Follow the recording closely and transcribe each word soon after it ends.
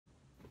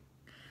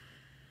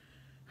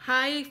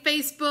Hi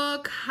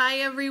Facebook, hi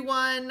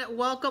everyone.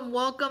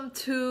 Welcome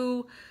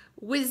to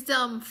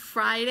Wisdom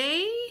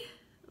Friday.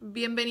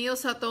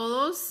 Bienvenidos a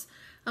todos.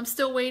 I'm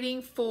still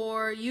waiting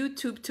for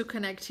YouTube to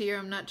connect here.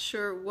 I'm not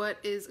sure what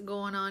is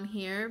going on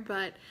here,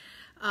 but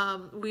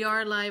we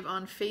are live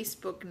on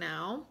Facebook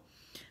now.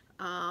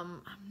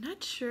 I'm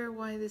not sure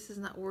why this is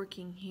not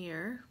working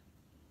here.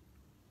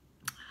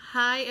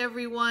 Hi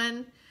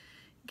everyone.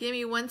 Give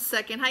me 1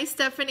 second. Hi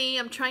Stephanie.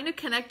 I'm trying to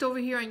connect over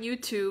here on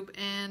YouTube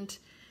and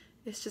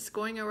it's just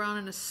going around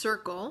in a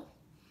circle.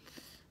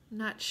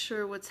 Not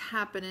sure what's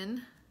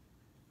happening.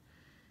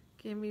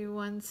 Give me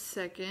 1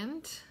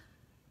 second.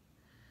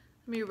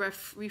 Let me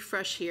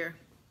refresh here.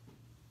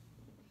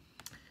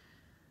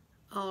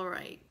 All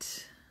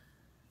right.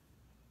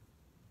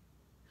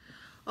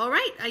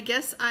 I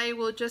guess I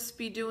will just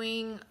be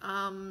doing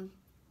I'll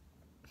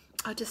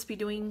just be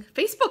doing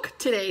Facebook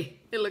today,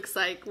 it looks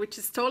like, which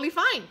is totally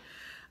fine.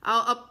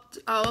 I'll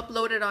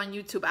upload it on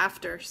YouTube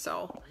after,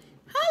 so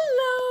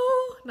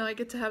hello. Now I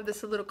get to have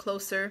this a little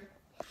closer.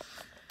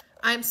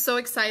 I'm so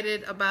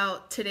excited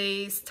about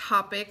today's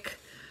topic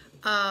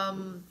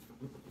and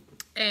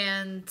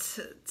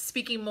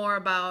speaking more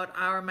about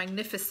our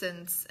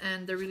magnificence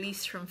and the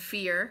release from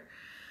fear.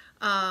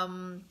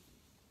 But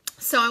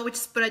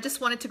I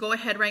just wanted to go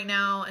ahead right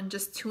now and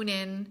just tune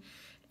in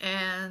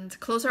and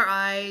close our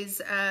eyes,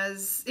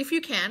 as if you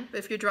can.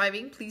 If you're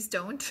driving, please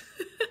don't.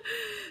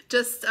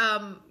 Just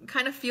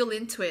kind of feel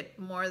into it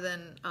more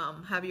than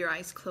have your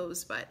eyes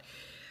closed. But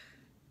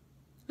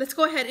let's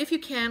go ahead, if you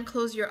can,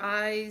 close your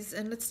eyes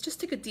and let's just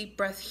take a deep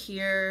breath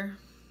here.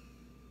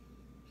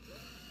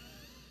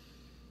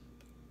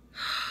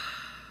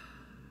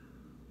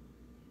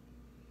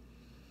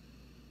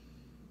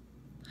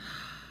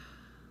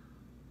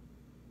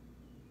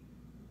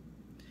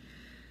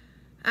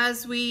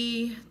 As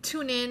we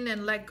tune in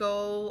and let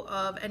go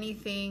of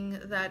anything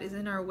that is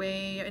in our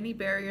way, any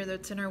barrier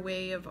that's in our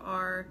way of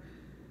our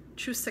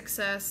true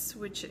success,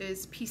 which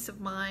is peace of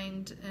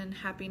mind and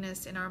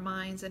happiness in our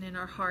minds and in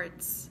our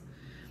hearts,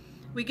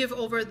 we give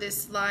over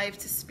this live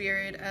to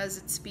Spirit as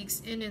it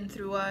speaks in and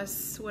through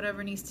us.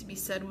 Whatever needs to be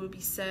said will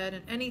be said,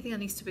 and anything that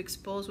needs to be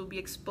exposed will be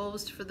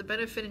exposed for the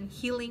benefit and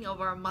healing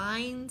of our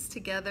minds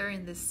together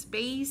in this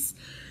space.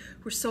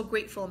 We're so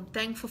grateful and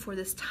thankful for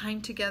this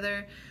time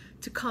together,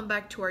 to come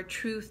back to our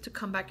truth, to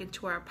come back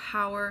into our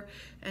power,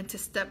 and to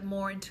step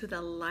more into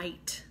the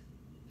light.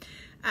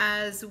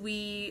 As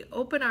we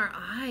open our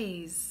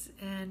eyes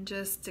and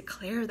just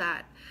declare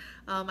that.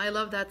 I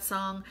love that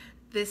song,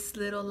 "This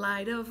little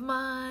light of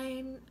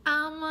mine,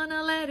 I'm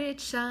gonna let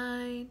it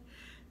shine.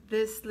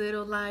 This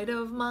little light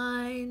of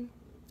mine,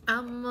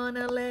 I'm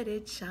gonna let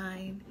it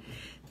shine.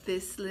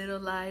 This little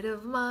light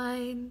of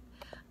mine,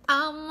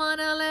 I'm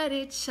gonna let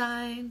it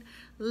shine.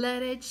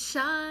 Let it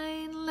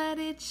shine, let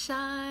it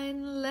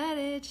shine, let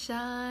it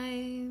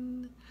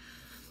shine."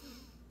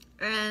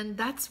 And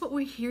that's what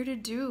we're here to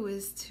do,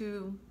 is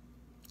to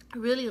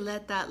really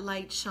let that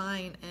light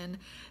shine and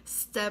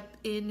step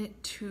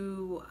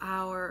into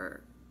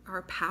our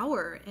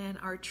power and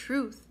our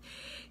truth.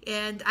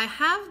 And I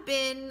have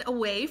been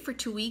away for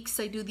 2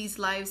 weeks. I do these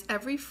lives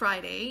every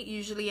Friday,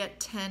 usually at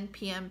 10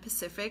 p.m.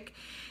 Pacific.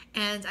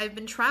 And I've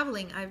been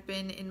traveling. I've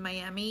been in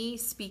Miami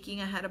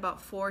speaking. I had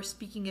about 4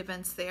 speaking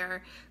events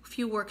there, a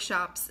few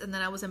workshops, and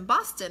then I was in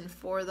Boston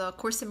for the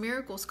Course in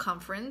Miracles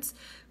conference,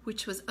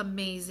 which was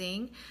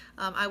amazing.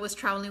 I was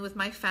traveling with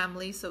my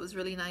family, so it was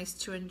really nice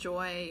to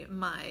enjoy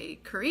my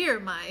career,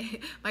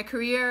 my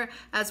career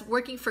as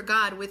working for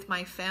God with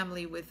my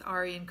family, with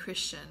Ari and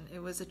Christian. It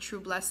was a true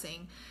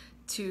blessing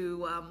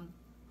to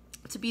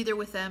be there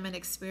with them and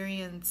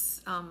experience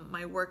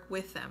my work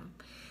with them.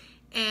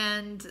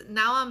 And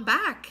now I'm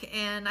back,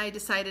 and I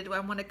decided I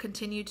want to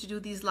continue to do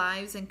these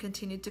lives and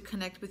continue to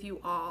connect with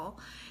you all.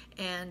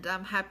 And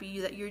I'm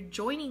happy that you're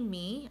joining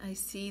me. I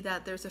see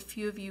that there's a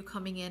few of you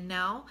coming in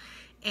now.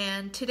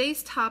 And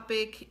today's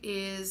topic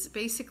is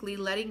basically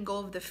letting go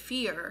of the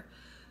fear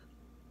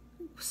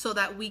so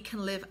that we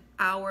can live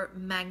our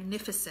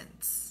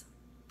magnificence.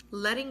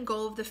 Letting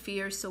go of the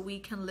fear so we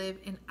can live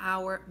in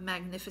our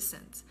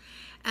magnificence.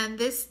 And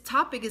this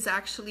topic is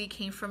actually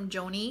came from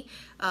Joni.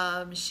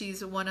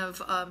 She's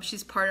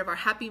she's part of our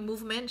happy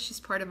movement.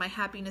 She's part of my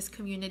happiness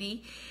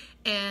community.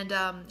 And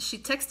she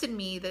texted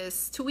me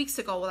this 2 weeks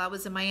ago while I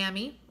was in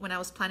Miami, when I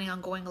was planning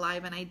on going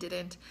live and I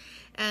didn't.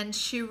 And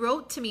she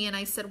wrote to me and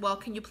I said, "Well,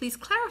 can you please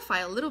clarify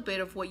a little bit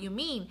of what you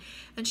mean?"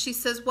 And she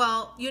says,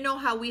 "Well, you know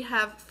how we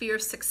have fear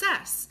of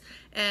success."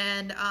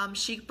 And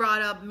she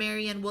brought up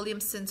Marianne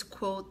Williamson's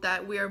quote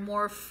that we are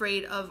more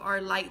afraid of our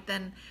light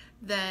than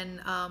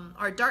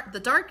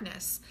the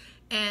darkness.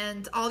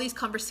 And all these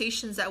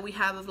conversations that we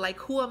have of like,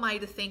 who am I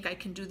to think I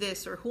can do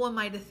this? Or who am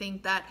I to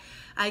think that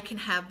I can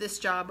have this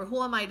job? Or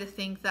who am I to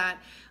think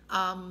that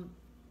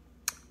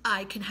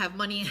I can have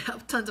money,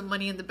 have tons of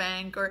money in the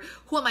bank? Or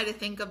who am I to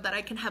think of that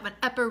I can have an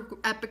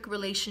epic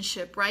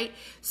relationship, right?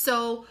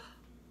 So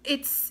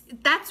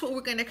that's what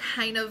we're going to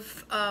kind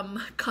of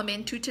come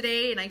into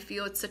today. And I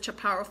feel it's such a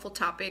powerful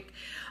topic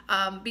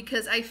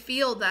because I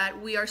feel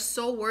that we are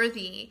so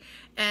worthy,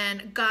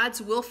 and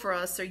God's will for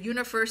us, or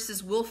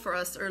universe's will for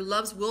us, or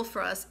love's will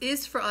for us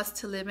is for us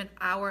to live in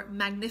our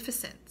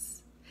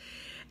magnificence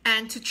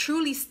and to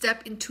truly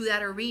step into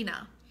that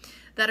arena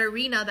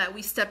that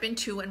we step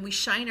into and we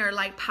shine our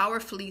light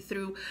powerfully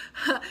through,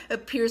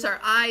 appears our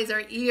eyes,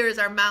 our ears,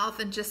 our mouth,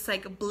 and just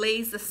like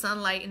blaze the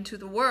sunlight into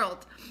the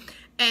world.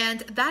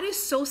 And that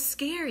is so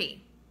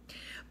scary.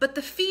 But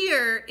the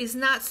fear is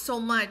not so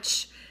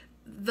much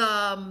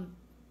the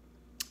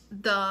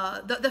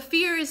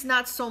fear is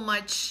not so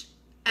much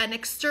an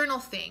external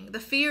thing. The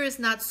fear is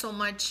not so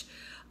much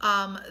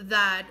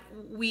that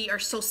we are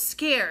so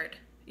scared.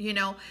 You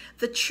know,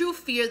 the true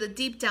fear, the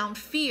deep down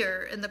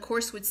fear, and the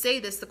Course would say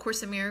this, the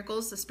Course in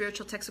Miracles, the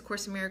spiritual text of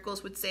Course in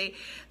Miracles would say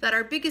that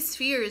our biggest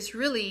fear is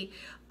really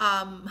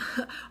our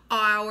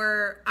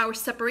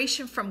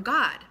separation from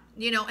God.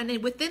 You know, and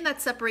then within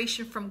that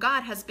separation from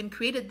God has been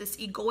created this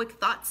egoic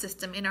thought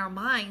system in our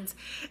minds.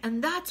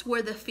 And that's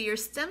where the fear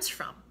stems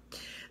from,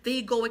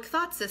 the egoic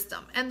thought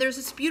system. And there's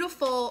this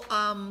beautiful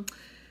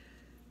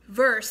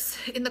verse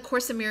in the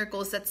Course in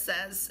Miracles that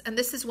says, and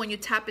this is when you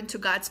tap into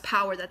God's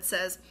power, that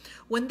says,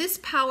 when this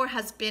power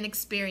has been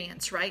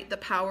experienced, right, the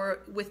power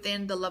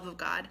within the love of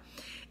God,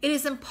 it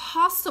is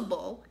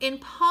impossible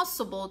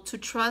to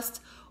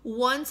trust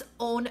one's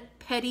own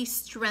petty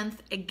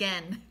strength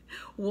again.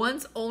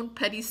 One's own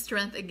petty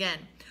strength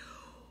again.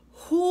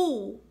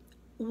 Who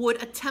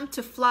would attempt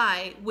to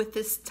fly with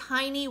his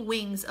tiny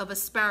wings of a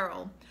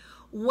sparrow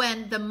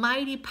when the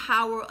mighty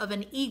power of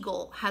an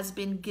eagle has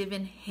been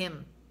given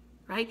him?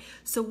 Right?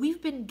 So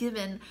we've been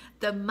given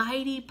the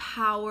mighty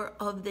power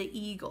of the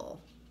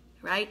eagle,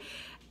 right?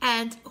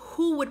 And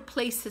who would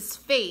place his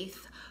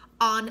faith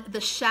on the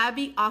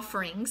shabby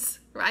offerings,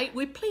 right?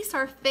 We place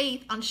our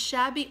faith on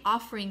shabby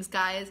offerings,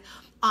 guys.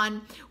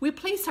 We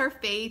place our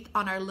faith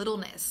on our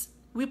littleness.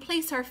 We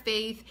place our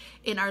faith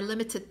in our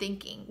limited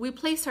thinking. We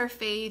place our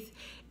faith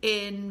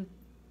in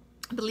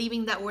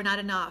believing that we're not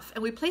enough.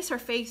 And we place our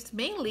faith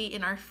mainly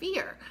in our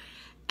fear.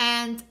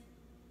 And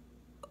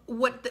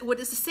what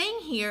is saying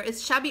here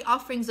is shabby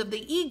offerings of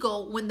the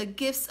eagle when the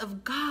gifts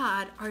of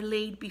God are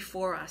laid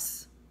before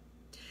us.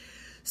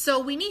 So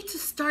we need to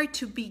start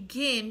to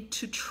begin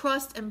to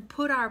trust and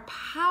put our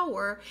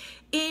power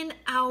in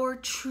our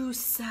true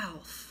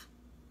self,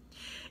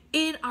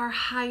 in our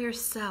higher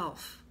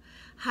self.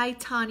 Hi,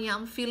 Tanya.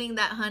 I'm feeling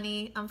that,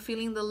 honey. I'm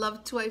feeling the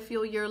love too. I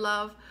feel your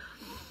love.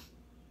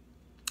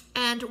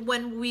 And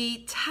when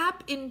we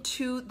tap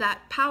into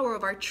that power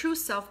of our true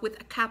self with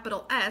a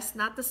capital S,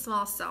 not the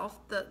small self,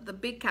 the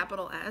big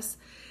capital S,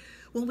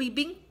 when we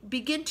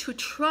begin to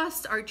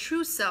trust our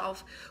true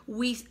self,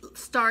 we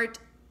start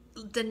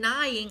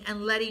denying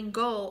and letting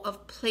go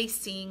of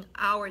placing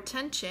our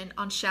attention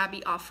on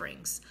shabby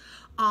offerings,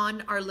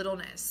 on our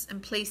littleness,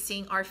 and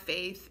placing our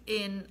faith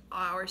in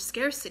our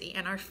scarcity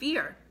and our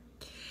fear.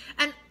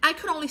 And I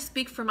could only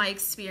speak from my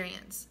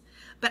experience,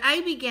 but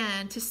I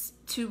began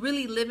to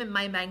really live in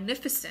my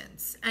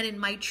magnificence and in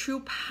my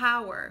true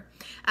power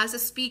as a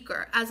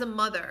speaker, as a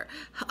mother,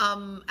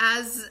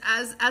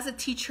 as a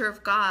teacher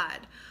of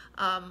God,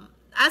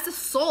 as a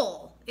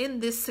soul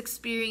in this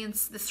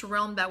experience, this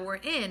realm that we're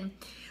in,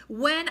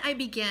 when I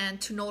began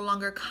to no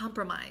longer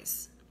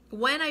compromise,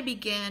 when I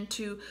began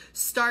to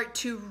start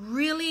to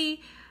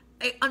really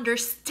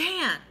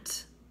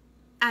understand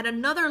at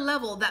another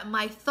level that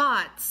my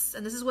thoughts,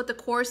 and this is what the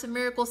Course in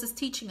Miracles is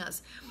teaching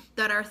us,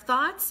 that our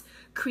thoughts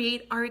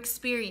create our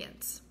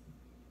experience.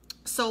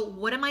 So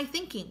what am I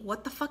thinking?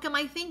 What the fuck am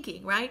I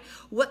thinking, right?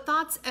 What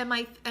thoughts am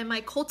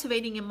I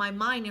cultivating in my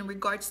mind in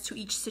regards to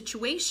each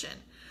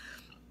situation?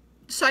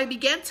 So I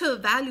began to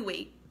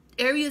evaluate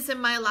areas in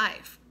my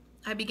life.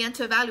 I began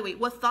to evaluate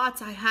what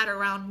thoughts I had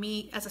around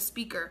me as a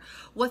speaker,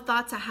 what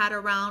thoughts I had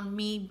around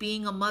me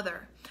being a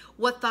mother,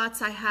 what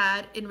thoughts I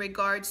had in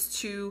regards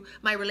to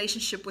my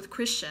relationship with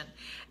Christian,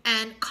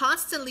 and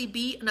constantly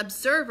be an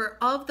observer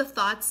of the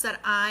thoughts that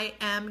I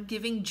am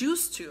giving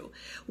juice to.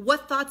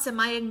 What thoughts am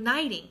I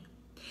igniting?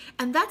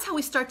 And that's how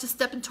we start to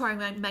step into our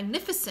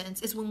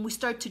magnificence, is when we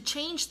start to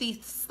change these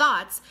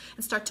thoughts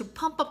and start to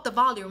pump up the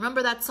volume.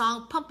 Remember that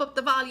song, pump up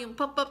the volume,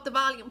 pump up the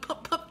volume,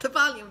 pump up the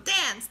volume,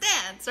 dance,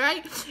 dance,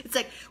 right? It's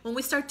like when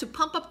we start to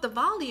pump up the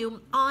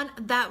volume on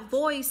that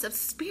voice of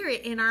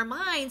spirit in our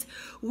minds,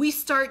 we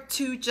start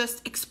to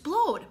just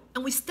explode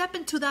and we step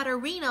into that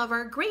arena of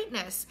our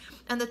greatness,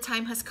 and the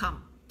time has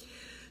come.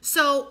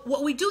 So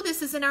what we do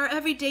this is in our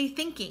everyday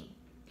thinking.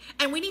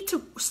 And we need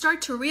to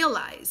start to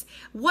realize,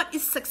 what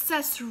is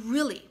success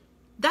really?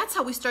 That's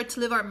how we start to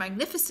live our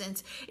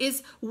magnificence,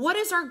 is what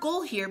is our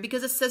goal here?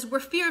 Because it says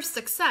we're fear of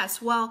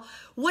success. Well,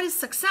 what is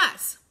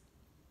success?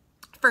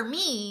 For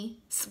me,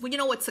 you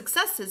know what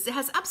success is? It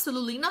has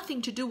absolutely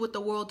nothing to do with the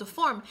world of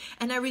form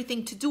and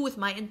everything to do with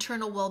my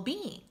internal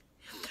well-being.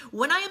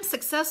 When I am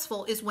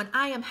successful is when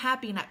I am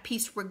happy and at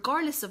peace,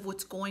 regardless of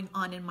what's going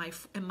on in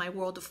my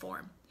world of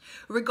form,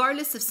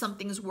 regardless if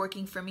something is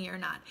working for me or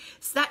not.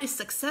 So that is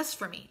success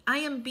for me. I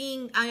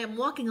am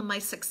walking in my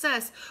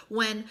success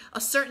when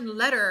a certain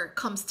letter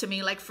comes to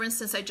me. Like, for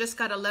instance, I just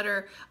got a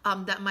letter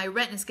that my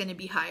rent is going to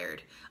be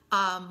hired.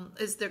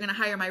 They're going to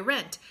hire my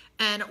rent.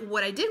 And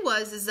what I did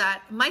is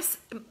that my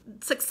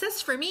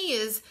success for me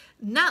is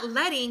not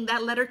letting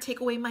that letter take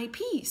away my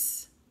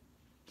peace,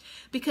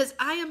 because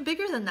I am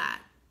bigger than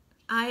that.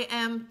 I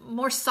am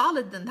more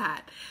solid than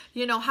that.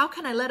 You know, how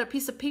can I let a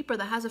piece of paper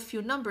that has a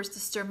few numbers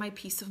disturb my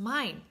peace of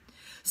mind?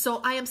 So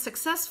I am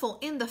successful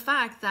in the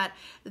fact that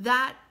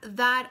that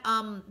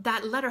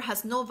letter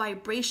has no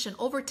vibration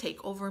overtake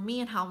over me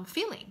and how I'm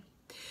feeling.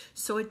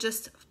 So it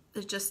just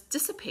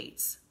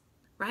dissipates,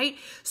 right?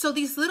 So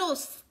these little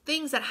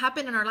things that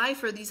happen in our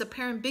life, or these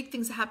apparent big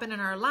things that happen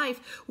in our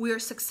life, we are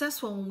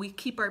successful when we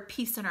keep our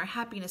peace and our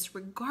happiness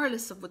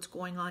regardless of what's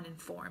going on in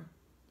form.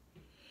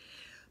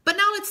 But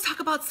now let's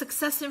talk about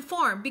success in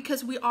form,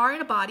 because we are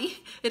in a body,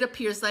 it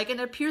appears like, and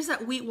it appears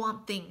that we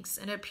want things,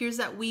 and it appears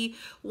that we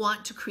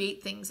want to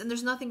create things, and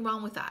there's nothing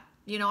wrong with that.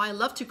 You know, I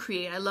love to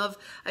create.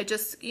 I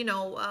just, you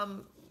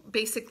know,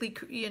 basically,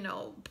 you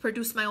know,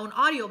 produce my own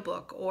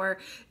audiobook, or,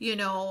 you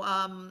know,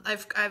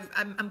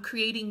 I'm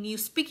creating new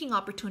speaking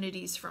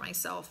opportunities for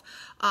myself,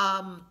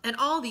 and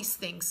all these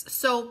things.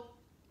 So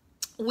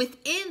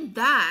within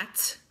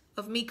that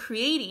of me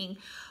creating,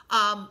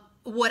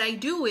 what I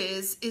do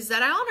is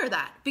that I honor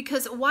that,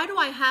 because why do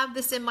I have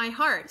this in my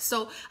heart?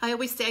 So I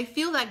always say, I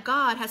feel that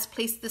God has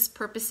placed this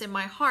purpose in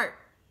my heart,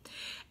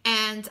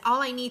 and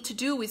all I need to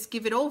do is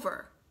give it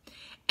over.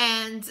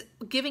 And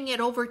giving it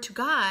over to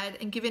God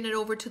and giving it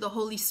over to the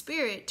Holy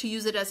Spirit to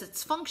use it as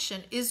its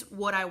function is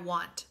what I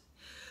want.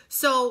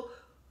 So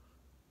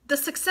the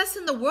success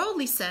in the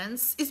worldly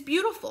sense is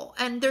beautiful,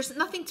 and there's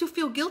nothing to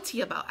feel guilty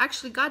about.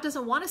 Actually, God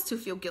doesn't want us to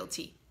feel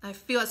guilty. I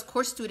feel as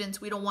course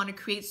students, we don't want to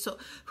create, so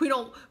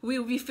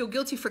we feel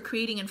guilty for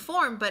creating in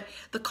form, but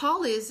the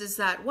call is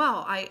that,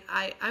 wow,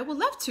 I would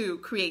love to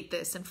create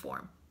this in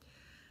form.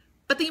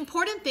 But the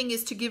important thing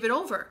is to give it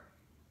over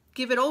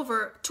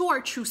to our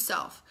true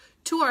self,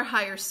 to our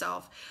higher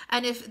self.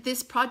 And if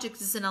this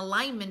project is in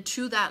alignment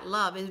to that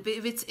love, if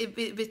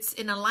it's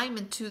in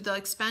alignment to the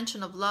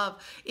expansion of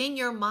love in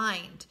your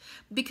mind,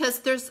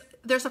 because there's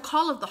a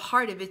call of the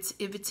heart if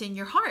it's in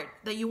your heart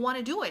that you want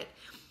to do it.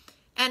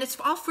 And it's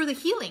all for the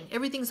healing.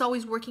 Everything's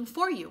always working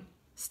for you.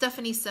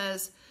 Stephanie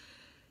says,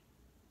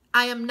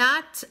 I am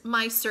not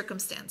my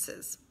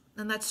circumstances.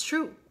 And that's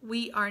true.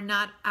 We are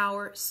not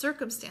our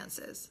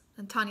circumstances.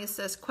 And Tanya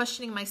says,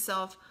 questioning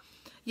myself.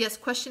 Yes,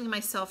 questioning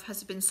myself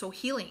has been so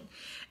healing.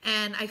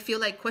 And I feel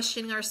like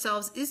questioning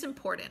ourselves is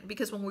important,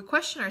 because when we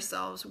question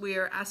ourselves, we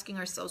are asking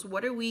ourselves,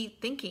 what are we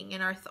thinking?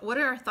 What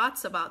are our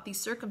thoughts about these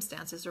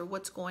circumstances, or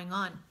what's going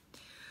on?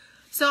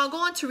 So I'll go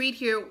on to read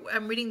here.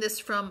 I'm reading this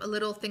from a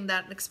little thing,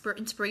 that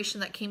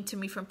inspiration that came to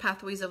me from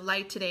Pathways of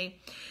Light today.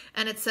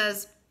 And it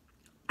says,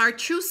 our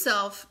true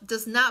self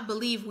does not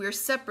believe we're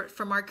separate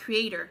from our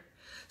Creator.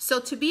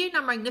 So to be in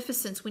our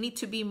magnificence, we need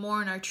to be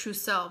more in our true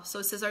self. So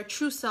it says, our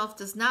true self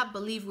does not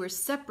believe we're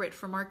separate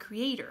from our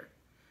Creator.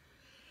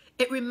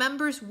 It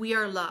remembers we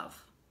are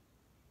love.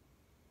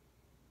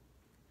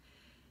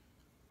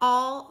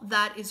 All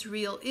that is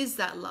real is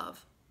that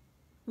love.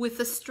 With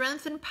the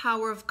strength and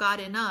power of God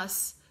in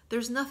us,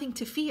 there's nothing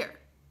to fear.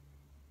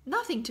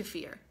 Nothing to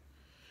fear.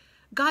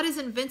 God is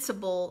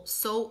invincible,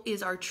 so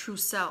is our true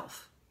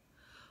self.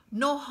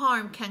 No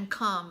harm can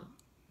come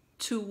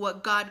to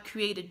what God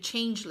created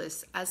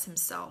changeless as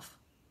himself.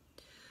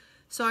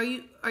 So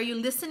are you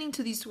listening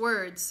to these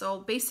words? So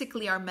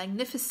basically our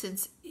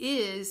magnificence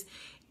is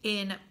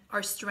in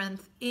our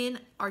strength, in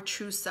our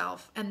true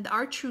self. And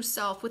our true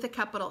self with a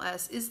capital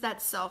S is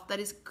that self that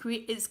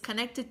is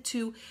connected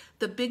to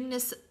the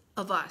bigness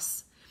of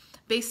us.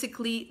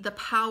 Basically the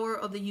power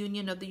of the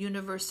union of the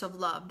universe of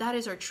love. That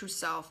is our true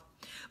self.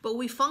 But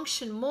we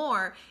function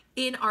more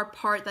in our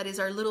part that is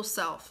our little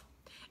self.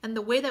 And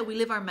the way that we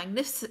live our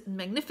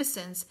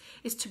magnificence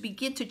is to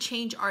begin to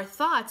change our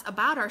thoughts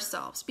about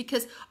ourselves,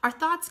 because our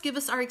thoughts give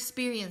us our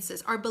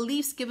experiences. Our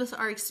beliefs give us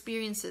our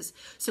experiences.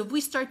 So if we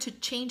start to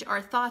change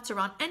our thoughts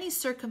around any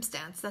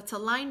circumstance that's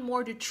aligned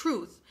more to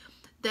truth,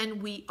 then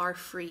we are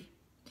free.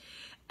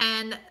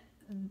 And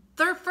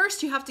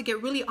first, you have to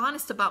get really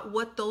honest about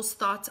what those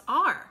thoughts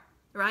are,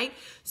 right?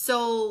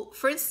 So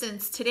for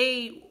instance,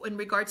 today, in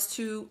regards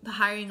to the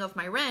hiring of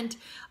my rent,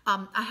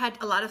 I had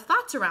a lot of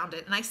thoughts around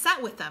it, and I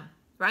sat with them.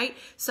 Right?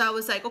 So I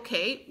was like,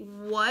 okay,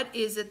 what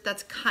is it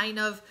that's kind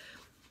of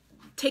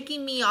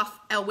taking me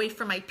away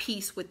from my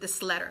peace with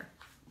this letter?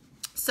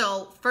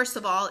 So first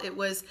of all, it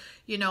was,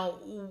 you know,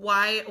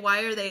 why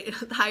are they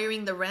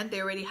hiring the rent?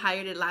 They already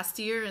hired it last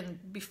year,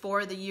 and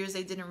before the years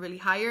they didn't really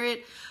hire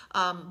it.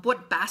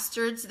 What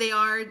bastards they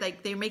are.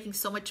 Like, they're making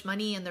so much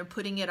money and they're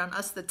putting it on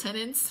us, the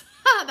tenants.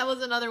 That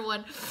was another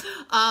one.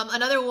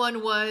 Another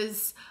one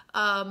was,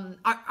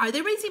 are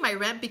they raising my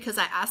rent because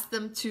I asked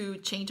them to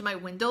change my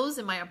windows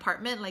in my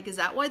apartment? Like, is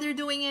that why they're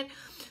doing it?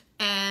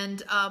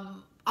 And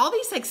all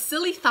these like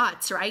silly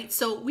thoughts, right?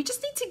 So we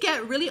just need to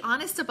get really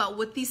honest about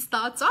what these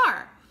thoughts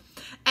are.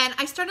 And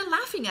I started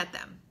laughing at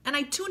them, and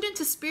I tuned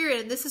into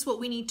spirit, and this is what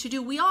we need to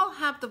do. We all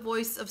have the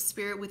voice of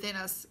spirit within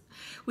us.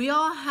 We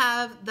all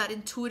have that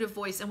intuitive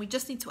voice, and we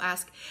just need to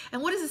ask,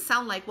 and what does it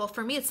sound like? Well,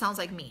 for me, it sounds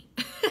like me.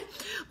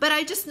 But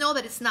I just know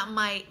that it's not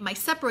my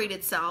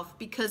separated self,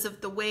 because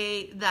of the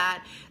way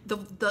that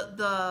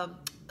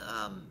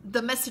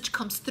the message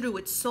comes through.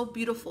 It's so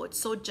beautiful. It's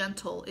so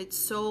gentle. It's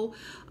so,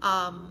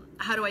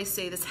 how do I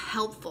say this,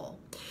 helpful.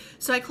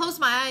 So I close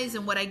my eyes,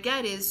 and what I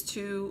get is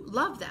to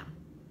love them,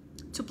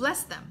 to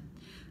bless them.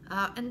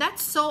 And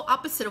that's so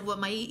opposite of what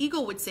my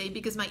ego would say,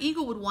 because my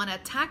ego would want to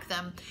attack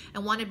them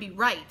and want to be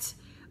right.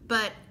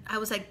 But I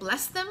was like,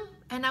 bless them.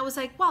 And I was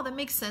like, wow, that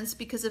makes sense,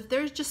 because if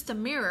there's just a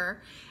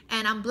mirror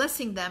and I'm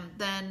blessing them,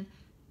 then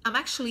I'm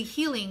actually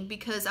healing,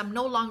 because I'm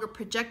no longer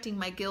projecting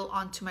my guilt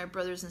onto my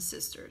brothers and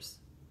sisters.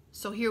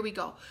 So here we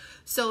go.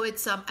 So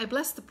it's, I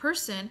blessed the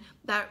person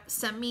that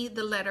sent me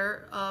the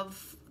letter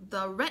of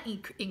the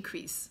rent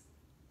increase,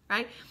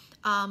 right?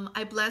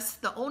 I bless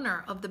the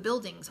owner of the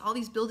buildings, all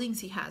these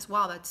buildings he has.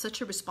 Wow, that's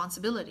such a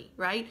responsibility,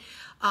 right?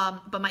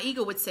 But my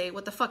ego would say,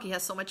 what the fuck, he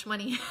has so much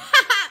money.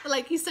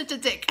 Like, he's such a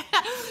dick.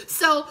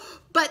 So,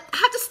 but I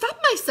have to stop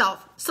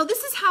myself. So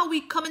this is how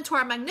we come into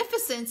our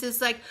magnificence,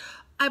 is like,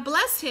 I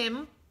bless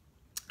him,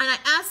 and I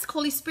ask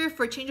Holy Spirit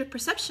for a change of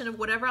perception of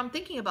whatever I'm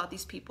thinking about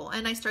these people.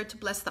 And I start to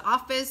bless the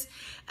office.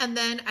 And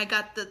then I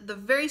got the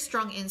very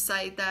strong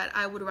insight that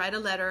I would write a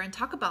letter and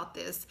talk about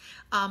this.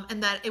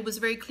 And that it was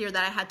very clear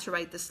that I had to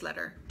write this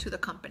letter to the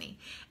company.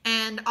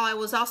 And I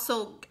was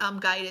also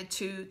guided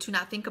to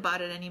not think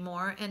about it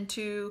anymore, and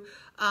to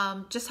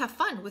just have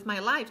fun with my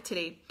life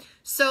today.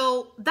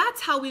 So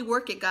that's how we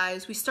work it,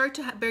 guys. We start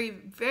to have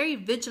very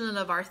vigilant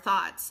of our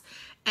thoughts,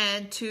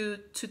 and to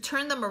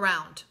turn them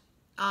around.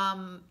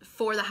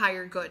 For the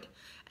higher good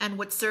and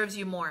what serves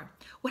you more.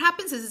 What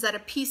happens is that a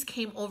peace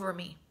came over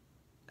me.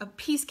 A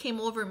peace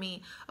came over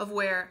me of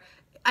where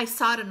I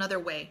saw it another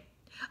way.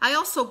 I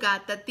also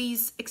got that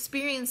these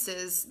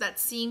experiences that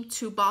seem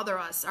to bother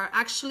us are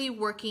actually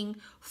working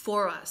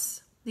for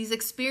us. These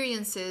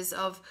experiences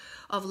of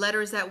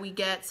letters that we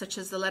get, such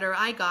as the letter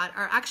I got,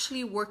 are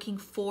actually working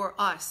for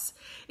us.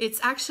 It's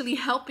actually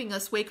helping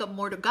us wake up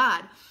more to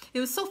God. It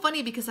was so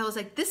funny, because I was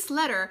like, this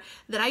letter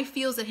that I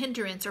feel is a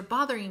hindrance or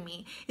bothering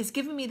me is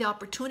giving me the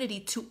opportunity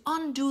to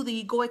undo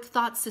the egoic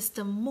thought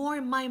system more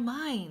in my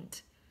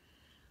mind.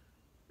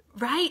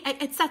 Right?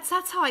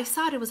 That's how I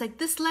saw it. It was like,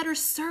 this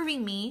letter's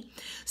serving me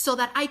so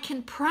that I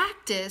can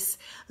practice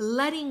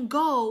letting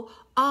go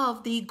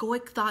of the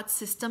egoic thought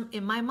system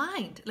in my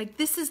mind. Like,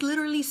 this is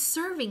literally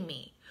serving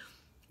me.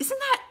 Isn't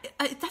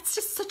that, that's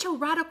just such a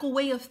radical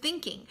way of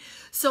thinking.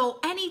 So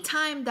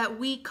anytime that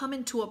we come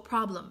into a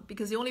problem,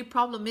 because the only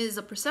problem is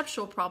a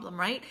perceptual problem,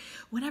 right?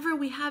 Whenever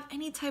we have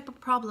any type of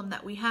problem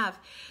that we have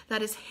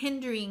that is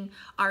hindering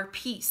our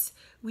peace,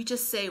 we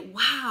just say,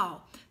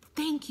 wow,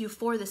 thank you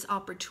for this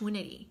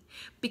opportunity,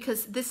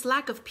 because this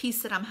lack of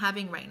peace that I'm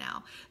having right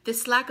now,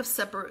 this lack of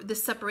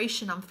this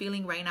separation I'm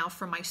feeling right now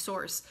from my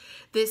source,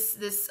 this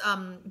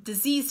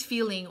disease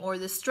feeling, or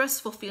this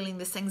stressful feeling,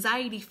 this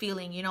anxiety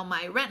feeling, you know,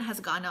 my rent has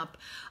gone up,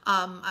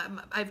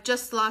 I've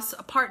just lost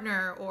a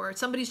partner, or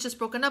somebody's just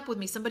broken up with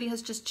me, somebody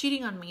has just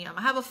cheating on me,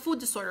 I have a food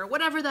disorder,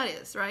 whatever that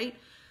is, right?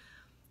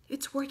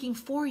 It's working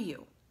for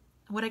you.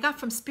 What I got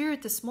from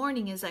Spirit this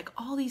morning is like,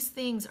 all these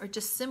things are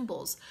just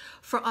symbols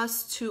for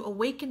us to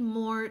awaken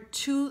more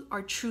to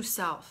our true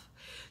self,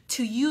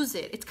 to use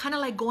it. It's kind of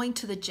like going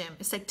to the gym.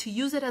 It's like to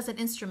use it as an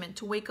instrument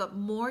to wake up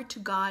more to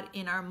God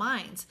in our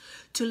minds,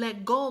 to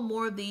let go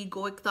more of the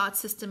egoic thought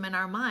system in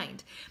our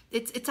mind.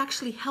 It's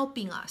actually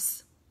helping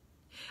us.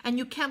 And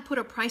you can't put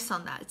a price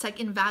on that. It's like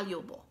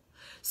invaluable.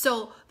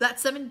 So that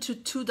 $7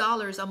 to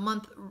 $2 a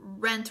month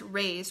rent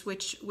raise,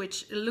 which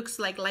looks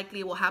like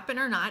likely will happen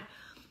or not,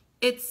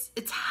 it's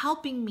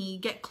helping me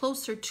get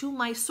closer to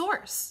my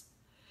source.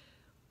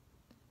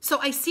 So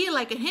I see it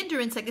like a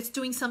hindrance, like it's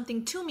doing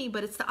something to me,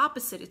 but it's the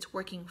opposite. It's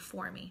working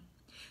for me.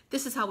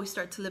 This is how we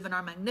start to live in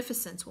our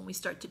magnificence, when we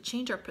start to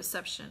change our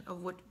perception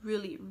of what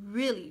really,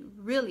 really,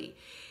 really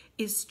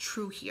is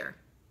true here.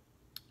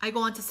 I go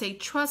on to say,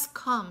 trust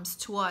comes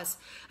to us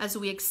as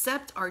we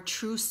accept our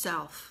true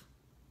self.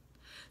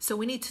 So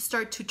we need to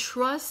start to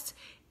trust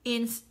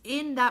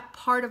in that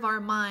part of our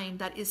mind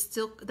that is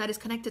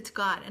connected to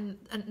God, and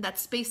that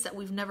space that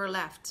we've never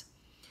left.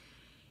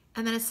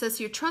 And then it says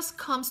here, trust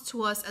comes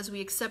to us as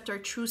we accept our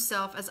true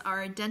self as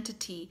our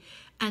identity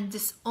and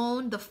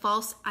disown the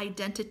false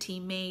identity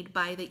made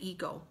by the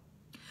ego.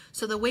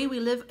 So the way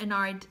we live in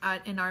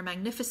our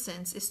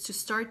magnificence is to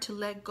start to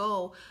let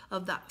go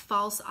of that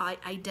false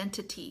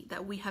identity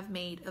that we have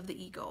made of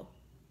the ego.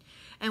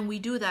 And we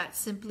do that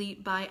simply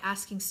by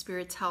asking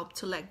Spirit's help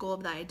to let go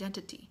of that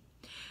identity.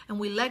 And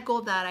we let go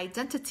of that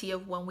identity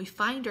of when we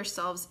find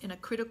ourselves in a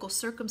critical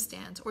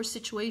circumstance or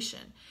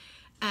situation,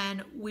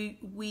 and we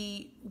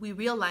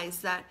realize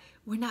that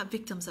we're not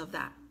victims of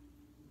that.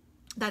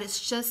 That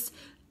it's just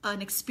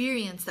an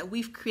experience that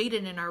we've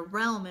created in our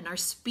realm, in our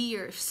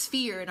sphere,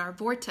 in our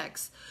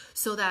vortex,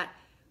 so that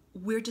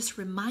we're just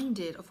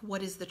reminded of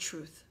what is the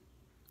truth.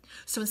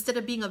 So instead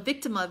of being a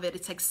victim of it,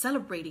 it's like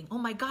celebrating. Oh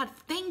my God,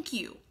 thank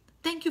you.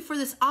 Thank you for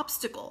this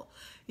obstacle.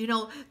 You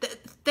know,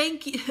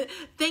 thank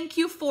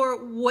you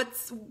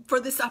for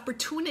this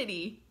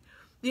opportunity.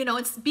 You know,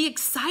 it's be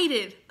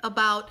excited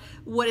about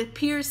what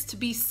appears to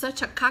be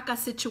such a caca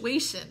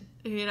situation,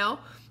 you know,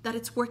 that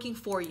it's working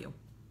for you.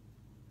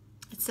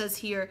 It says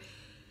here,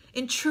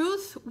 in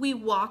truth, we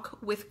walk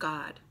with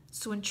God.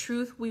 So in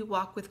truth, we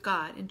walk with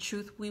God. In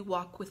truth, we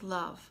walk with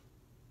love.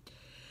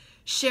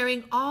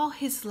 Sharing all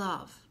his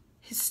love,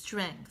 his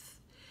strength,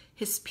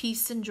 his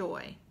peace and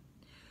joy.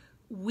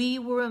 We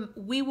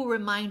will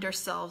remind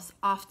ourselves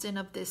often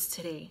of this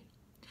today.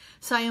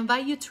 So I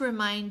invite you to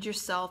remind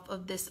yourself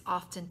of this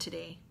often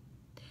today,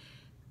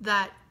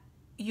 that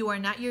you are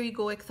not your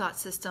egoic thought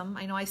system.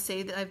 I know I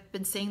say that I've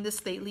been saying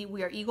this lately,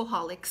 we are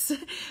egoholics,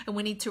 and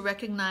we need to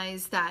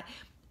recognize that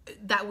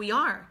we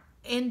are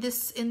in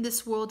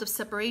this world of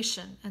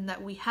separation, and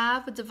that we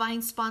have a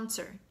divine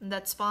sponsor, and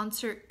that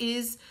sponsor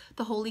is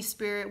the Holy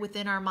Spirit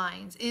within our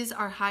minds, is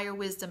our higher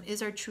wisdom,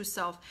 is our true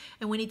self,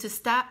 and we need to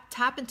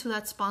tap into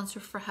that sponsor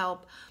for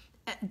help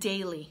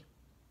daily.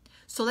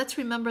 So let's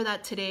remember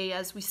that today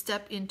as we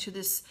step into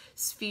this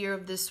sphere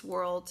of this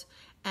world,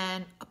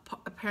 and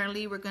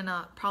apparently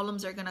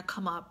problems are gonna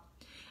come up,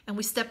 and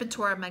we step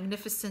into our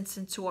magnificence,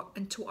 into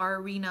our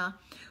arena,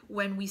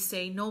 when we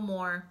say no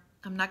more.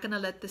 I'm not going to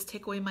let this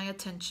take away my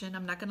attention.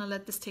 I'm not going to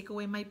let this take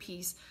away my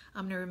peace.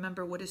 I'm going to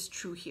remember what is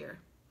true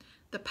here.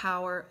 The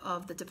power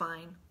of the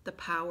divine, the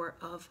power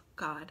of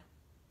God.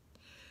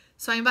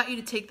 So I invite you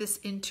to take this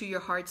into your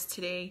hearts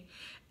today.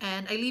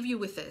 And I leave you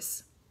with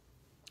this.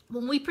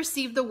 When we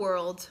perceive the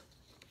world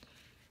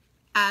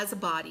as a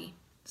body,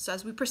 so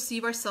as we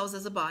perceive ourselves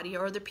as a body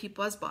or other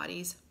people as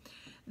bodies,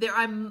 there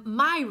are a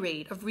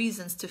myriad of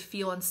reasons to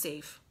feel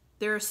unsafe.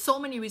 There are so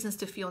many reasons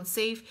to feel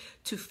unsafe,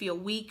 to feel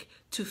weak,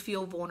 to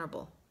feel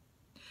vulnerable.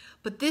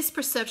 But this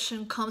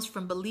perception comes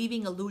from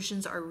believing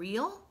illusions are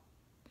real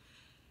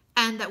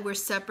and that we're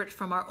separate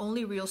from our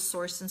only real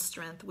source and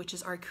strength, which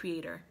is our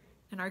Creator.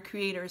 And our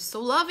Creator is so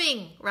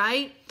loving,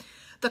 right?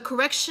 The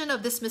correction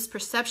of this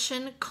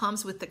misperception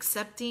comes with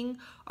accepting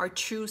our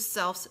true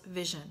self's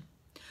vision.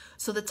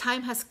 So the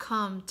time has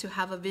come to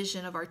have a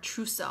vision of our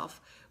true self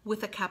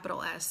with a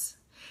capital S,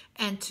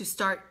 and to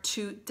start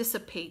to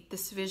dissipate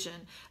this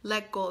vision,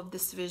 let go of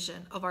this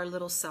vision of our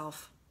little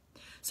self.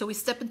 So we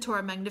step into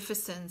our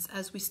magnificence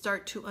as we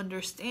start to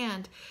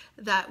understand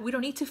that we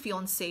don't need to feel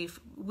unsafe,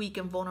 weak,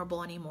 and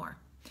vulnerable anymore,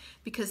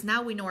 because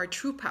now we know our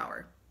true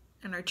power,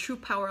 and our true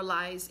power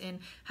lies in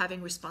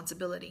having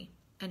responsibility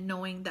and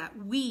knowing that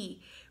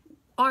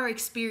our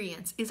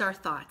experience is our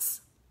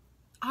thoughts.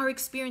 Our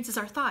experience is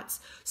our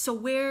thoughts. So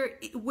where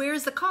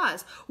is the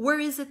cause? Where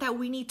is it that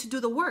we need to do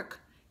the work?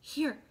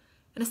 Here.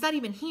 And it's not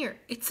even here,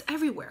 it's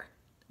everywhere,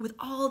 with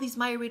all these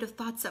myriad of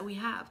thoughts that we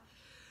have.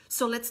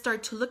 So let's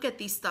start to look at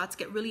these thoughts,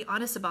 get really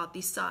honest about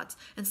these thoughts,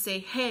 and say,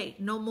 hey,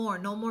 no more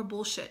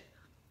bullshit.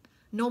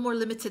 No more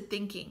limited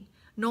thinking.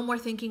 No more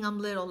thinking I'm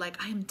little,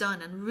 like I am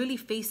done, and really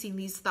facing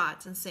these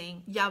thoughts and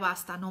saying, ya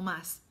basta, no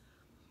más.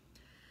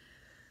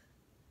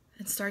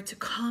 And start to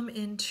come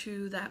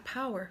into that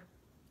power,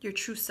 your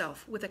true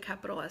self with a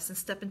capital S, and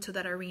step into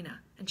that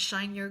arena and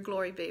shine your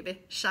glory,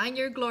 baby. Shine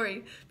your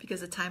glory,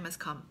 because the time has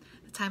come.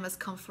 The time has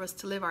come for us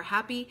to live our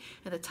happy,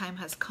 and the time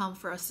has come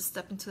for us to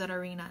step into that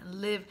arena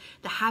and live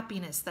the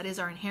happiness that is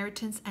our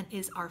inheritance and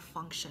is our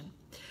function.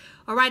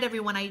 All right,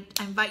 everyone, I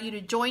invite you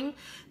to join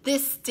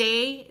this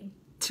day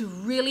to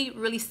really,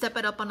 really step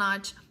it up a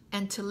notch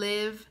and to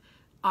live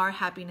our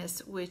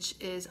happiness, which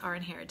is our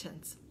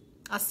inheritance.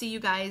 I'll see you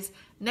guys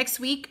next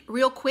week.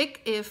 Real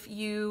quick, if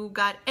you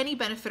got any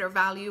benefit or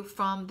value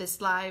from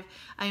this live,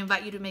 I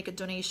invite you to make a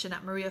donation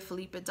at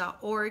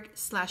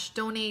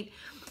mariafelipe.org/donate.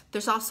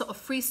 There's also a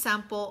free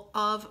sample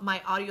of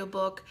my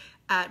audiobook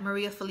at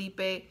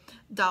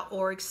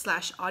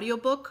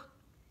mariafelipe.org/audiobook.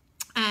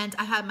 And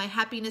I have my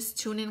happiness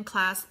tune-in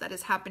class that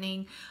is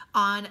happening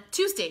on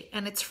Tuesday,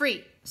 and it's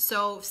free.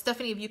 So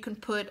Stephanie, if you can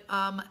put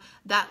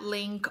that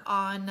link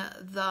on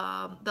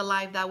the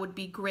live, that would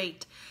be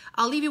great.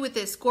 I'll leave you with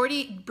this.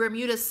 Gordy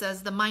Bermuda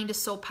says the mind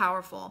is so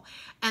powerful,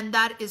 and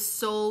that is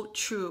so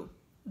true.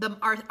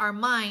 Our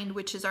mind,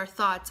 which is our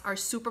thoughts, are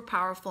super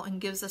powerful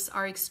and gives us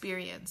our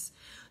experience.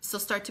 So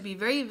start to be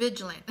very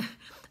vigilant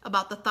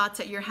about the thoughts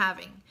that you're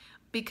having,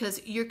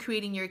 because you're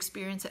creating your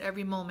experience at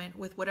every moment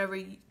with whatever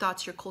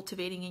thoughts you're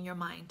cultivating in your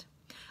mind.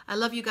 I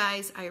love you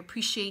guys. I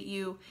appreciate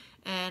you,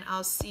 and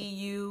I'll see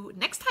you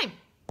next time.